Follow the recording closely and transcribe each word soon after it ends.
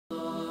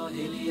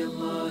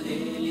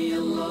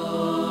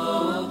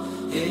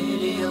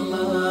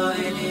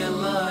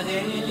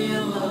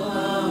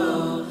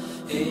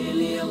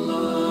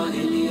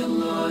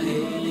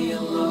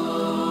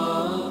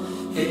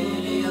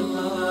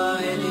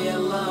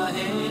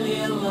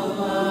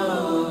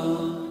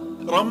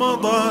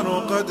رمضان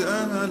قد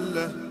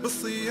أهل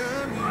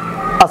بالصيام.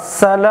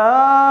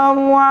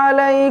 السلام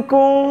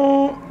عليكم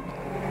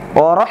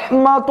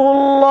ورحمة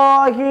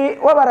الله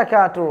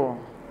وبركاته.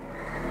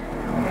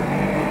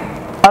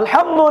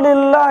 الحمد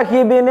لله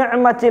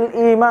بنعمة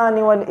الإيمان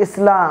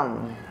والإسلام.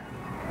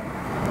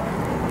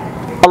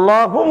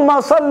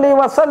 اللهم صل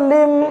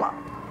وسلم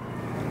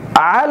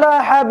على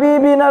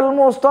حبيبنا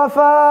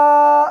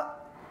المصطفى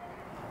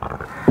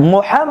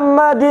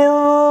محمد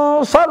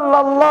صلى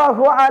الله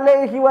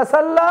عليه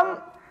وسلم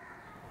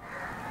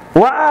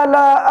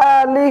وعلى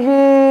آله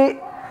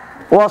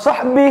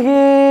وصحبه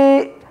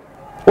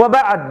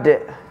وبعد.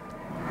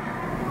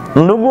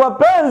 Ndugu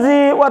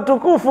wapenzi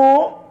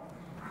watukufu,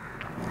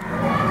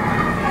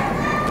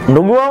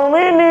 ndugu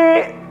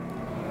waumini,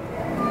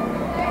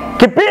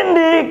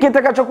 kipindi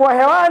kitakachokuwa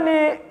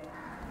hewani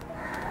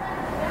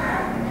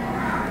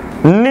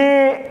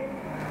ni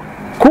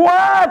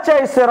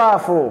kuacha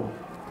israfu.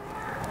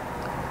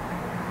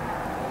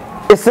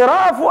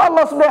 Israfu,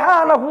 Allah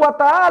subhanahu wa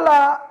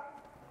ta'ala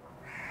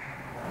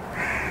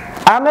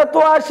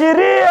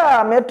ametuashiria,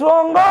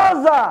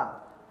 ametuongoza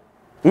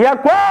ya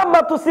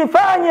kwamba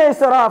tusifanye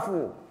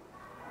israfu.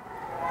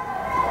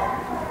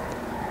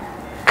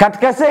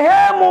 Katika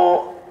sehemu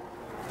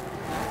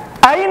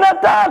aina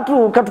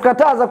tatu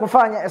katukataza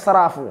kufanya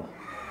israfu.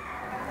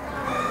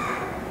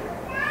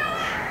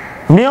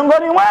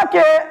 Miongoni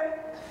mwake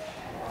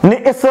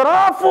ni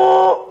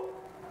israfu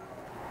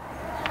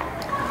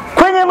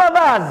kwenye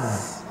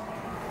mavazi,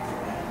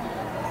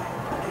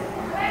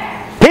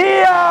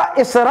 pia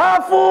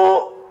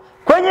israfu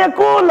kwenye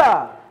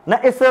kula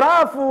na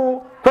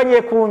israfu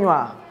kwenye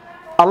kunywa.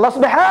 Allah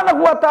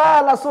subhanahu wa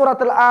ta'ala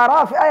surat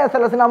al-A'raf aya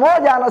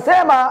 31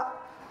 anasema,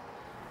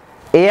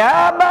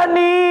 ya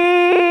bani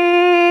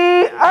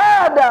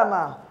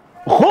adama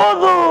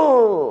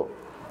khudhu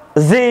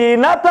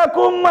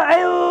zinatakum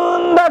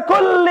inda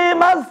kulli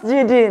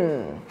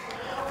masjidin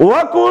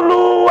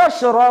wakulu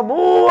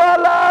washrabu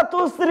wala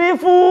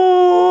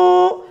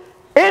tusrifu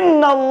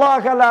inna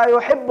Allaha la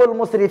yuhibbul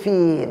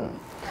musrifin.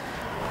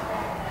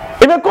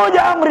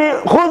 Imekuja amri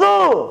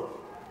khudhu,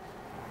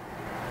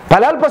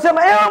 pale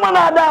aliposema ewe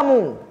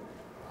mwanadamu,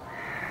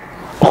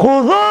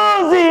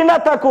 khudhu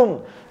zinatakum,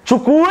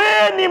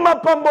 chukueni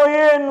mapambo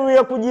yenu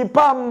ya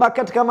kujipamba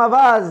katika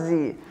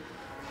mavazi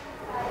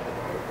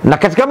na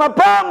katika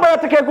mapambo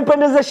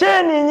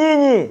yatakayokupendezesheni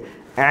nyinyi,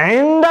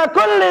 inda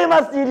kulli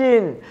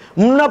masjidin,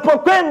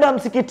 mnapokwenda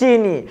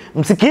msikitini.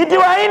 Msikiti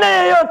wa aina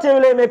yoyote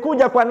yule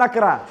imekuja kwa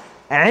nakra,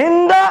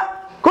 inda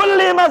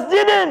kulli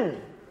masjidin,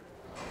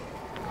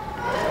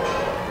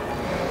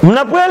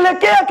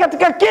 mnapoelekea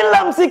katika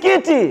kila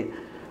msikiti.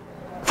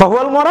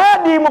 Fahuwa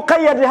almuradi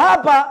muqayyad,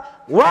 hapa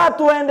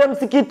watu waende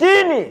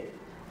msikitini.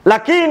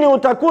 Lakini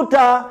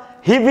utakuta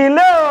hivi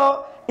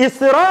leo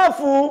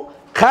israfu,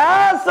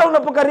 hasa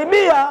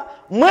unapokaribia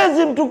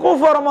mwezi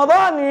mtukufu wa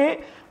Ramadhani,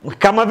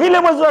 kama vile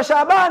mwezi wa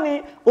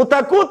Shaabani,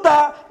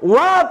 utakuta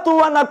watu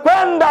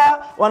wanakwenda,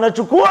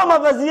 wanachukua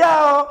mavazi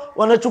yao,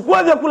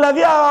 wanachukua vyakula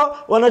vyao,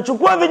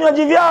 wanachukua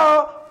vinywaji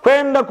vyao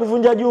kwenda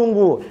kuvunja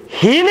jungu.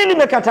 Hili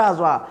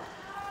limekatazwa.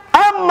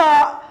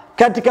 Ama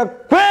katika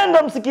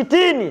kwenda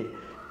msikitini,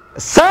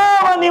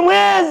 sawa ni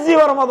mwezi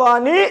wa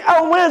Ramadhani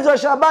au mwezi wa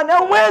Shaabani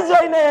au mwezi wa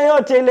aina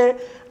yoyote ile,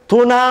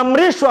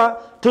 tunaamrishwa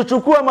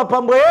tuchukue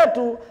mapambo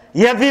yetu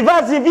ya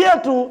vivazi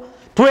vyetu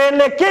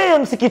tuelekee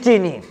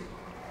msikitini.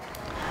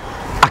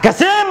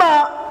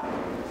 Akasema,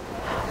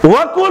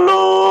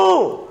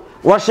 wakulu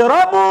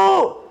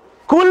washrabu,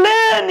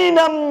 kuleni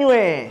na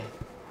mnywe,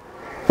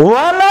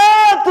 wala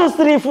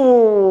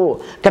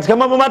tusrifu. Katika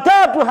mambo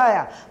matatu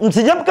haya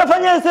msije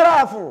mkafanya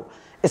israfu.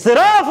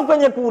 Israfu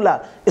kwenye kula,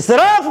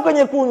 israfu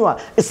kwenye kunywa,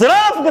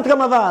 israfu katika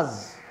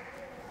mavazi.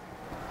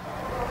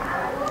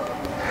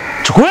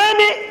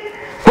 Chukueni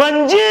kwa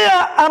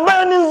njia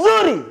ambayo ni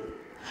nzuri.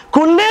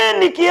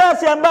 Kuleni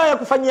kiasi ambayo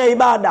kufanyia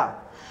ibada,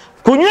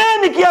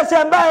 kunyweni kiasi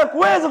ambayo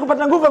kuweza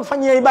kupata nguvu ya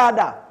kufanyia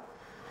ibada.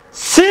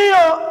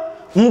 Sio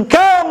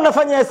mkao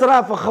mnafanya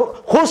israfu,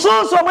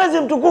 hususan mwezi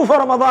mtukufu wa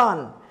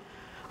Ramadhan.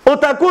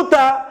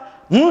 Utakuta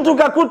mtu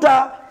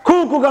kakuta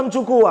kuku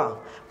kamchukua,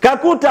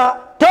 kakuta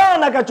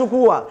tona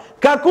kachukua,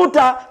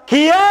 kakuta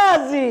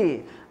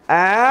kiazi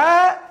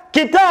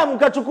kitamu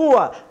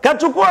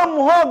kachukua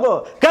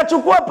mhogo,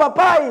 kachukua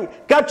papai,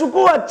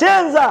 kachukua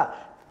chenza.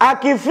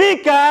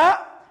 Akifika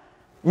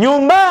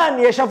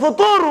nyumbani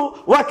yashafuturu,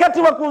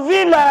 wakati wa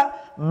kuvila,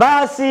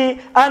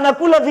 basi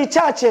anakula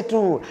vichache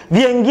tu,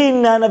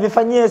 vingine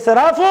anavifanyia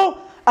israfu,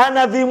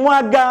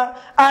 anavimwaga,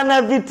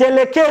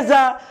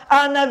 anavitelekeza,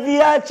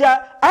 anaviacha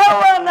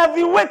au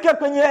anaviweka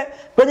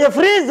kwenye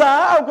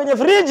friza au kwenye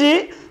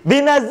friji,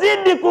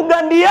 vinazidi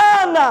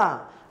kugandiana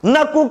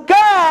na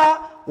kukaa,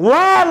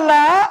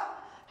 wala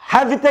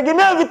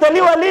havitegemea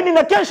vitaliwa lini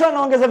na kesho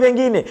anaongeza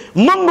vingine.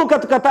 Mungu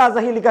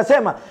katukataza hili,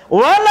 kasema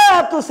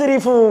wala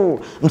tusrifu,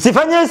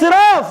 msifanye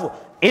israfu,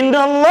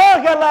 inna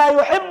Allaha la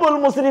yuhibbul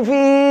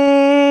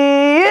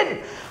musrifin.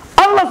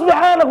 Allah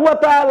subhanahu wa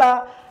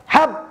ta'ala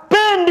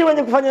hapendi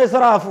wenye kufanya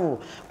israfu.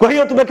 Kwa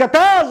hiyo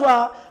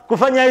tumekatazwa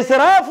kufanya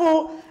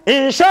israfu.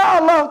 Insha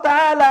Allah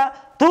ta'ala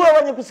tuwe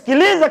wenye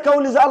kusikiliza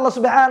kauli za Allah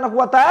subhanahu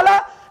wa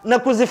ta'ala na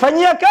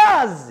kuzifanyia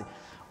kazi.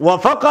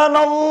 Wafaqana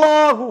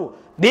Allahu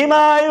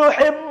bima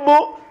yuhibbu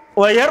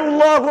wa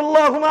yarallahu,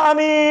 Allahumma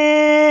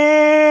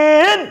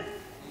amin.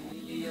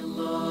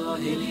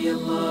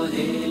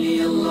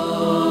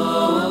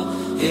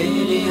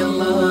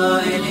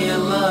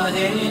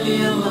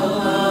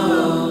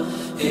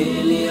 Allah